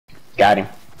Got him.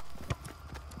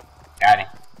 Got him.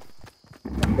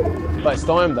 But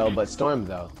storm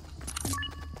though.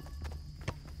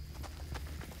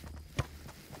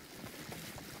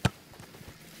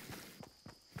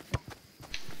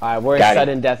 Alright, we're in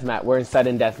sudden death match. We're in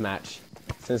sudden death match.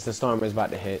 Since the storm is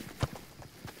about to hit.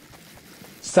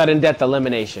 Sudden death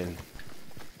elimination.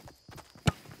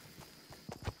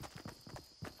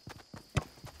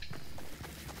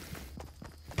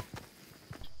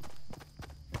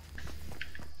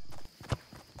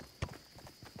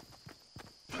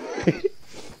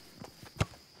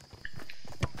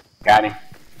 Got him.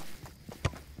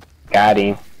 Got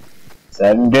him.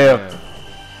 Sudden death.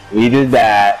 We did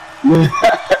that.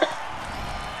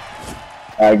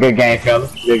 Good game,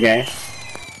 fellas. Good game.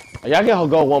 Y'all can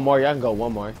go one more. Y'all can go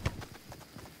one more.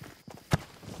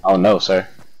 Oh no, sir.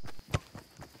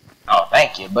 Oh,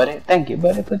 thank you, buddy. Thank you,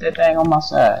 buddy. Put that thing on my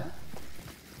side.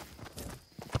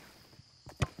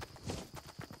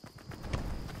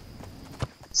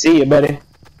 See you, buddy.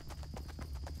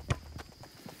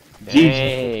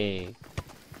 Dang.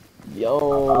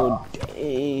 Yo,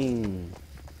 dang.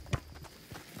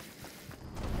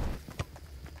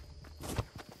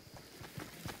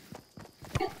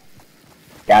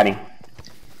 Got him.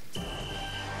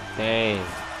 Dang.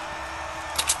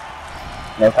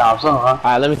 No time soon, huh?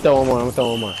 Alright, let me throw one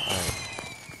more. Alright.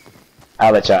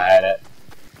 I'll let y'all have that.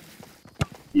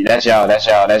 Yeah,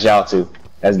 that's y'all too.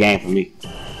 That's game for me.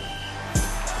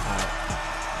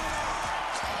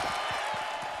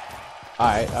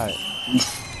 Alright.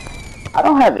 I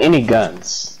don't have any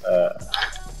guns.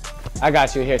 I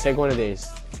got you. Here, take one of these.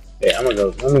 Yeah,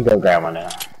 let me go grab one now.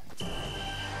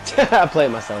 I played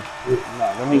myself. No,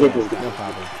 let me get this gun. No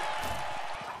problem.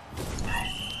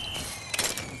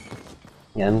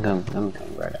 Yeah, let me come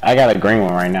grab it. I got a green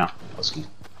one right now.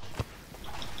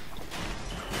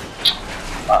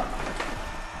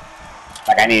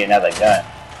 Like I need another gun.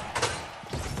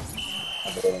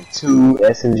 I'm building 2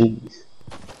 SMGs.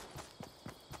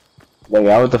 Like,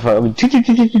 what the fuck?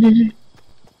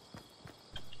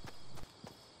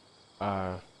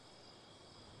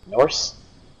 Norse.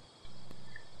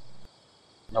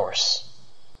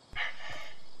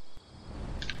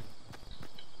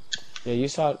 Yeah, you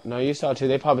saw too.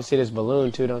 They probably see this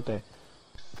balloon too, don't they?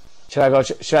 Should I go?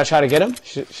 Should I try to get him?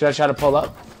 Should I try to pull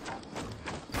up?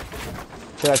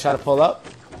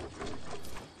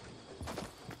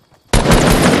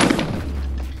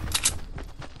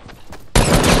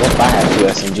 If I have 2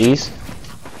 SMGs.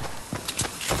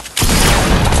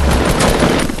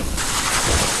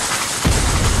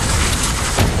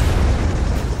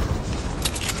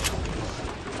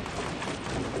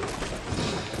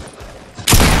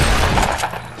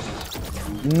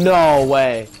 No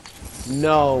way.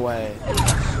 No way.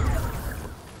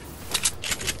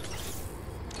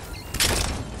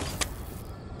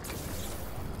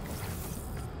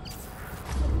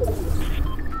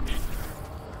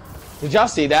 Did y'all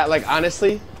see that? Like,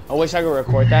 honestly, I wish I could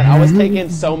record that. I was taking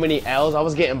so many L's. I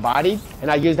was getting bodied,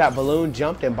 and I used that balloon,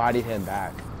 jumped, and bodied him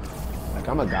back. Like,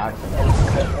 I'm a god for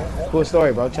that. Cool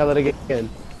story, bro. Tell it again.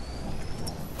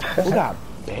 Who got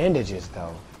bandages,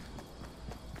 though?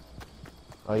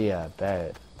 Oh, yeah,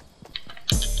 bet.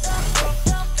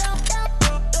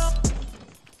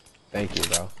 Thank you,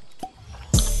 bro.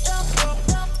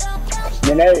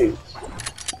 Grenades.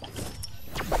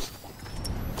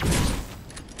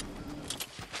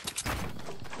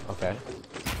 Okay.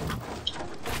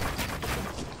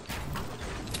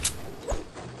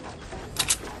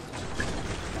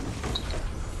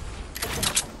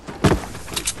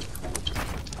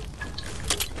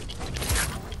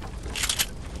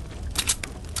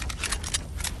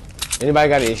 Anybody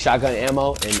got any shotgun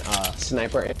ammo and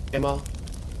sniper ammo?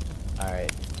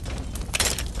 Alright.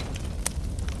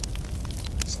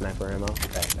 Sniper ammo.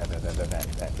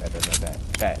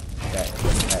 Bet.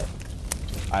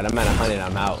 Alright, I'm at 100,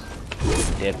 I'm out.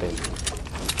 Dipping.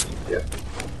 Yeah.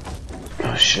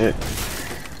 Oh shit.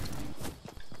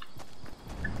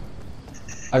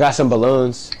 I got some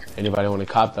balloons. Anybody want to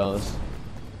cop those?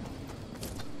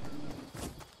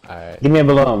 Alright. Give me a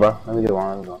balloon, bro. Let me get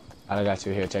one. I got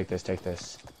you here. Take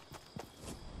this.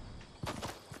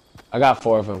 I got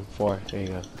 4 of them. 4. There you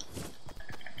go.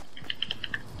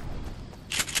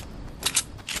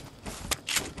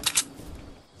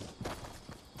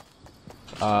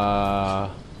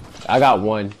 I got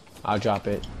 1. I'll drop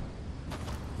it.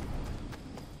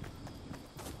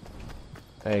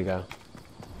 There you go.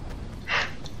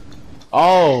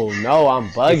 Oh no, I'm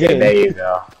bugging. There you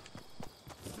go.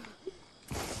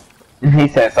 He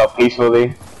said so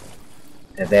peacefully.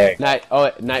 And there.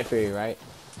 Nightfury, right?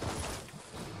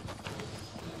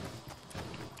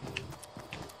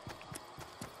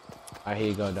 Alright, here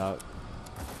you go, dog.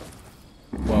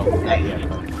 Whoa, not yet,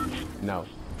 bro. No.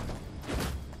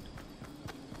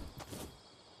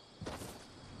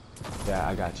 Yeah,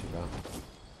 I got you, bro.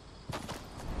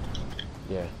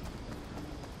 Yeah.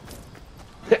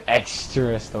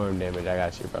 Extra storm damage, I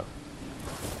got you, bro.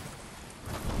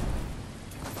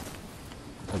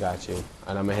 I got you.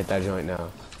 And I'm gonna hit that joint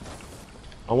now.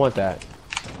 I want that.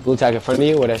 Blue tag in front of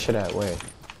you? Where that shit at? Where?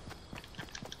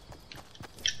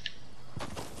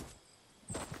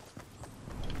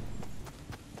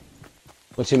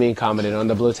 What you mean commented on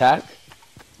the blue tag?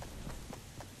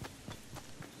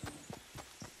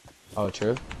 Oh,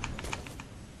 true.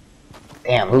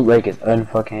 Damn, Loot Lake is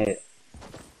unfucking hit.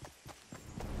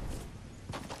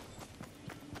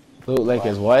 Loot Lake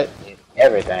is what?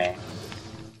 Everything.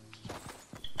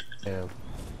 Damn.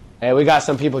 Hey, we got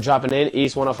some people dropping in.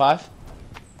 East 105.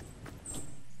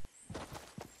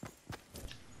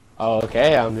 Oh,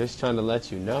 okay. I'm just trying to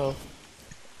let you know.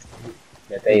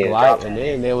 That they gliding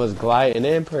in. They was gliding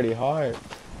in pretty hard.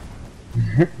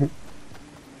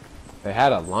 They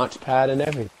had a launch pad and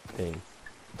everything.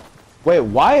 Wait,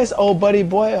 why is old buddy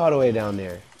boy all the way down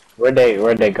there? Where'd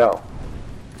they go?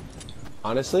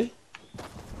 Honestly?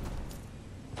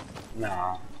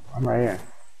 No, I'm right here.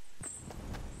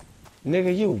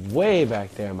 Nigga, you way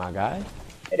back there, my guy.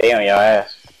 Hey, they on your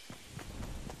ass.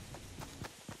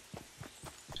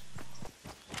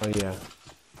 Oh yeah.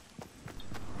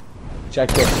 Check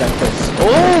this, check this.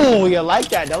 Oh, you like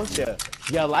that, don't you?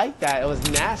 You like that. It was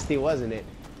nasty, wasn't it?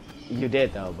 You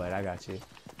did though, but I got you.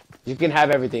 You can have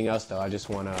everything else though. I just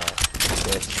wanna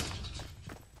this.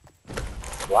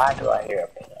 Why do I hear a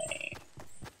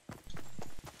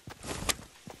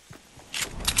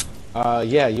plane?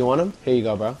 Yeah, you want them? Here you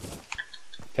go, bro.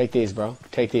 Take these, bro.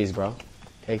 Take these, bro.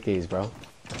 Take these, bro.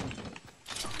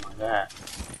 Oh my god.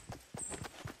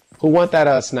 Who want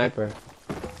that sniper?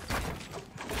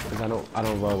 Cause I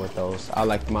don't roll with those. I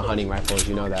like my hunting rifles,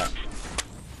 you know that.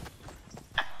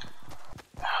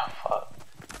 Oh fuck.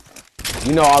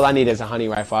 You know all I need is a hunting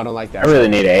rifle. I don't like that. I really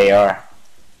need an AR.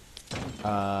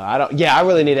 I don't. Yeah, I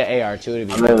really need an AR too. To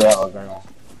be I'm really out of girl.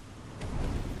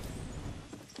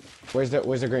 Where's the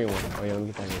green one? Oh yeah, let me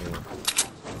get that green one.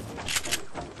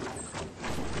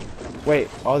 Wait,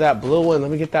 oh that blue one. Let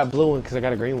me get that blue one because I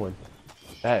got a green one.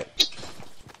 That.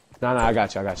 No, I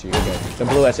got you. I got you. You're good. The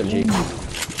blue SMG.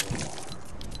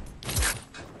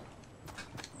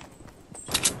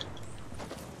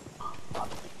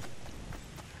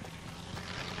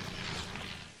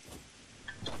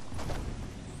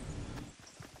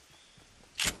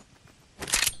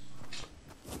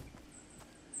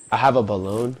 I have a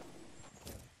balloon.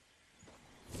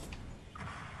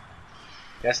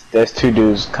 There's two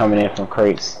dudes coming in from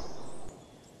crates.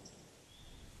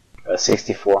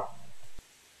 64.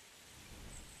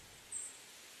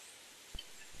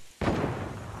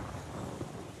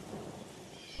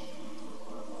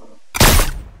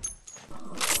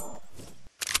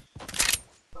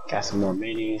 Got some more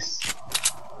minis.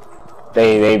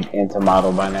 They into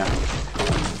model by now.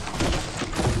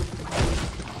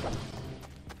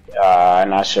 I'm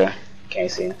not sure.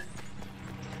 Can't see him.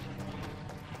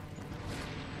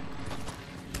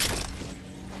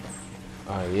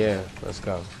 Alright, yeah, let's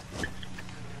go.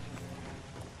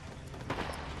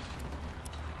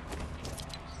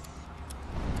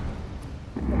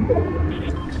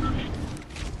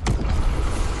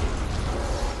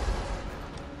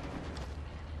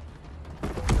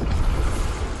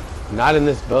 Not in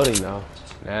this building though.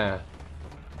 Nah.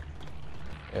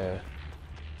 Yeah.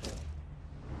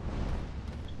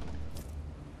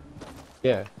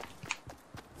 Yeah.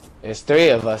 There's 3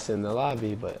 of us in the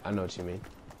lobby, but I know what you mean.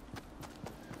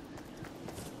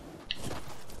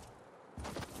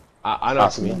 I know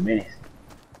what you mean. Minis.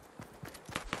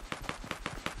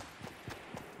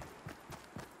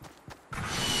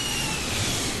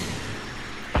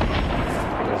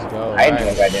 Let's go. I ain't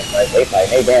doing goddamn fight. They fight.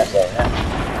 They damn slow now.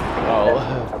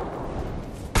 Oh.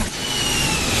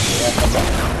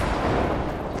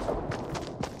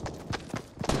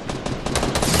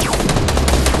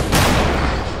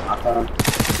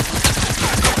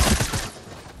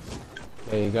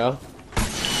 There you go.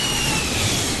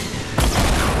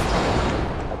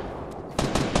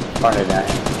 Partner guy.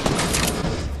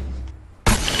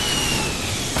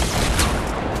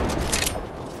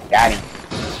 Got him.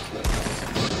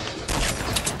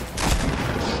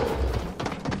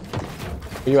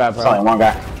 Where you at, bro? There's only one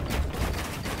guy.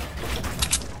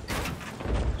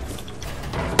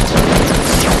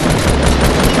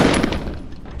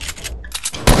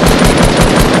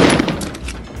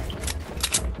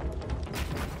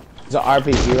 There's an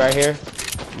RPG right here.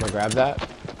 I'm gonna grab that.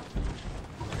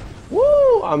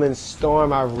 Woo! Woo! I'm in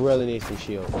storm. I really need some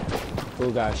shield.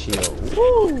 Who got shield?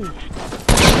 Woo!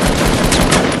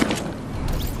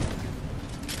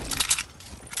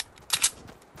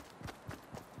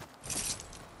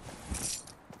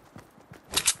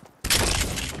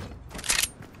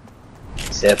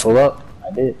 Said pull up.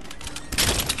 I did.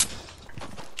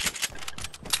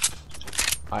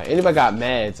 Alright, anybody got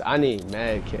meds? I need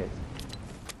med kits.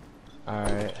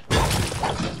 Alright.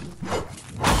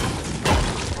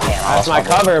 That's my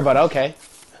cover, but okay.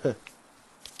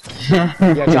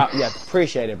 Yeah,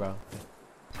 appreciate it, bro.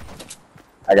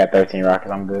 I got 13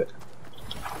 rockets, I'm good.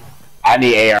 I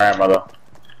need AR ammo though.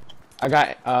 I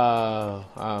got, I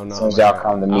don't know. As soon as y'all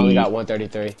come to me. I only got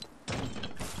 133.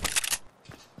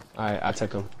 Alright, I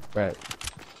took him. Right.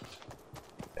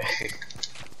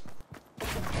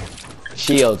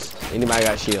 Shields. Anybody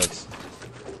got shields?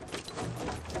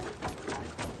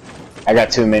 I got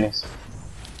 2 minis.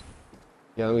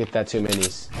 Yeah, let me get that 2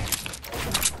 minis.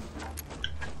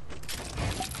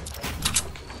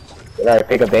 Did I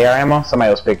pick up the AR ammo? Somebody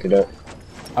else picked it up.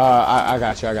 I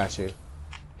got you.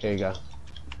 Here you go.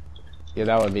 Yeah,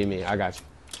 that would be me. I got you.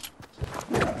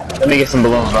 Let me get some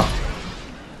balloons, bro.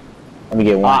 Let me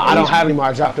get one. I don't have any more.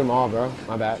 I dropped them all, bro.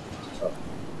 My bad.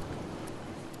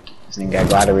 This nigga got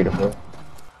glider reader for it.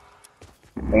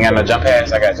 Ain't got no jump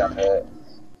pads. I got jump pad.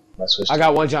 I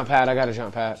got one jump pad. I got a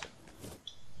jump pad.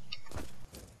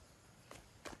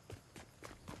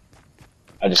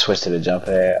 I just switched to the jump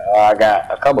pad. I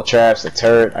got a couple traps, a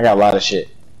turret. I got a lot of shit.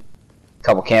 A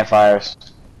couple campfires.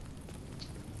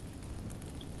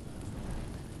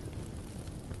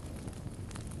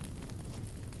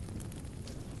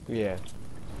 Yeah.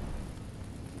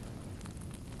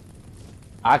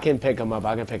 I can pick them up.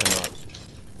 I can pick them up.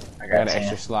 I got an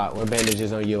extra slot. Where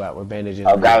bandages on you at? Where bandages?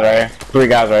 Oh, guys right here. 3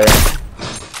 guys right here.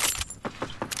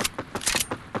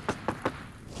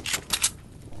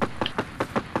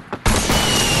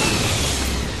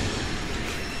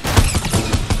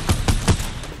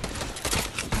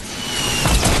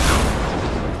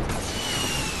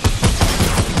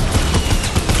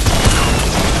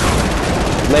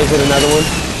 Lasered another one.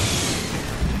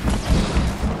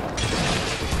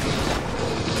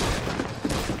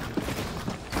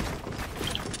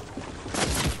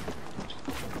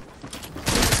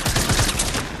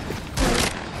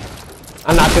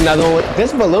 I knocked another one.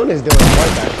 This balloon is doing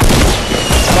work, actually.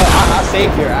 But I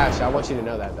saved your ass. I want you to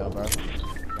know that, though, bro.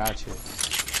 Got you.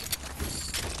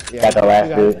 Yeah, Got the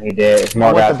last dude. He did. It's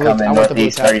more guys coming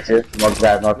northeast 32. More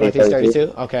guys northeast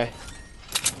 32. Okay.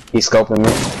 He's scoping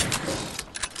me.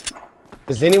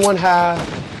 Does anyone have...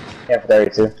 Yeah,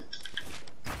 32.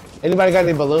 Anybody got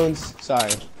any balloons?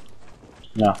 Sorry.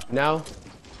 No. No?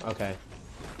 Okay.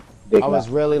 Big I was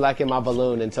really liking my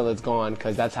balloon until it's gone,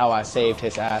 because that's how I saved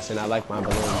his ass, and I like my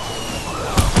balloon.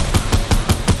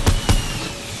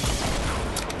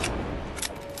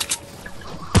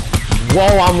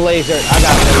 Whoa, I'm lasered.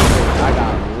 I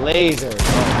got lasered.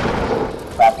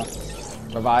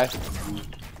 Revive.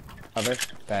 Cover.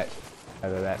 Back.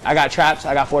 I got traps.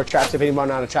 I got 4 traps. If anybody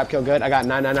know how to trap kill good, I got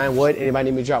 999 wood. Anybody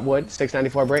need me to drop wood?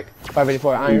 694 brick.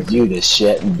 584 iron. You the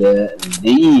shit. The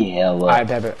hell up. Alright,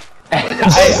 Pepper.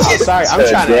 I'm sorry. I'm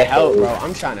trying to help, bro.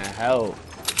 I'm trying to help.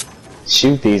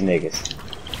 Shoot these niggas.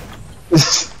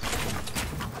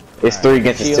 It's 3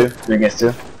 against 2. 3 against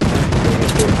 2.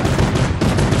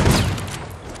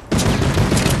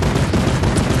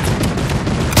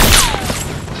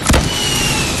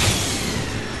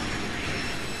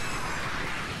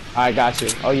 I got you.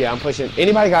 Oh yeah, I'm pushing.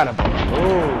 Anybody got a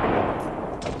balloon?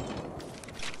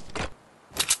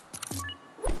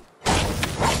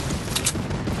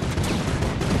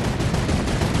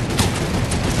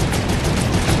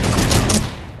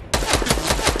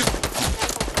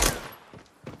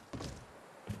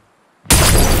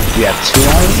 You have 2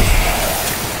 on you?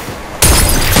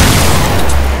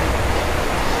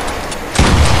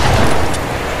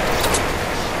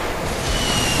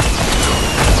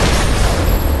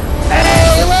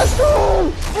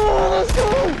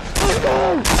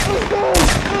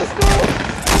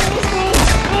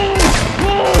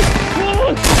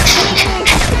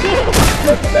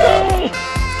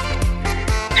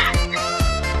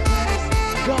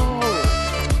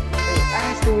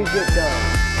 After we get done,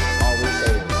 all we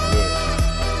say is yeah.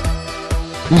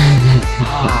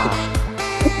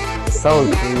 So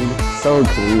clean, so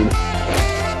clean.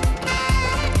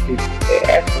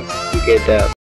 After you get done.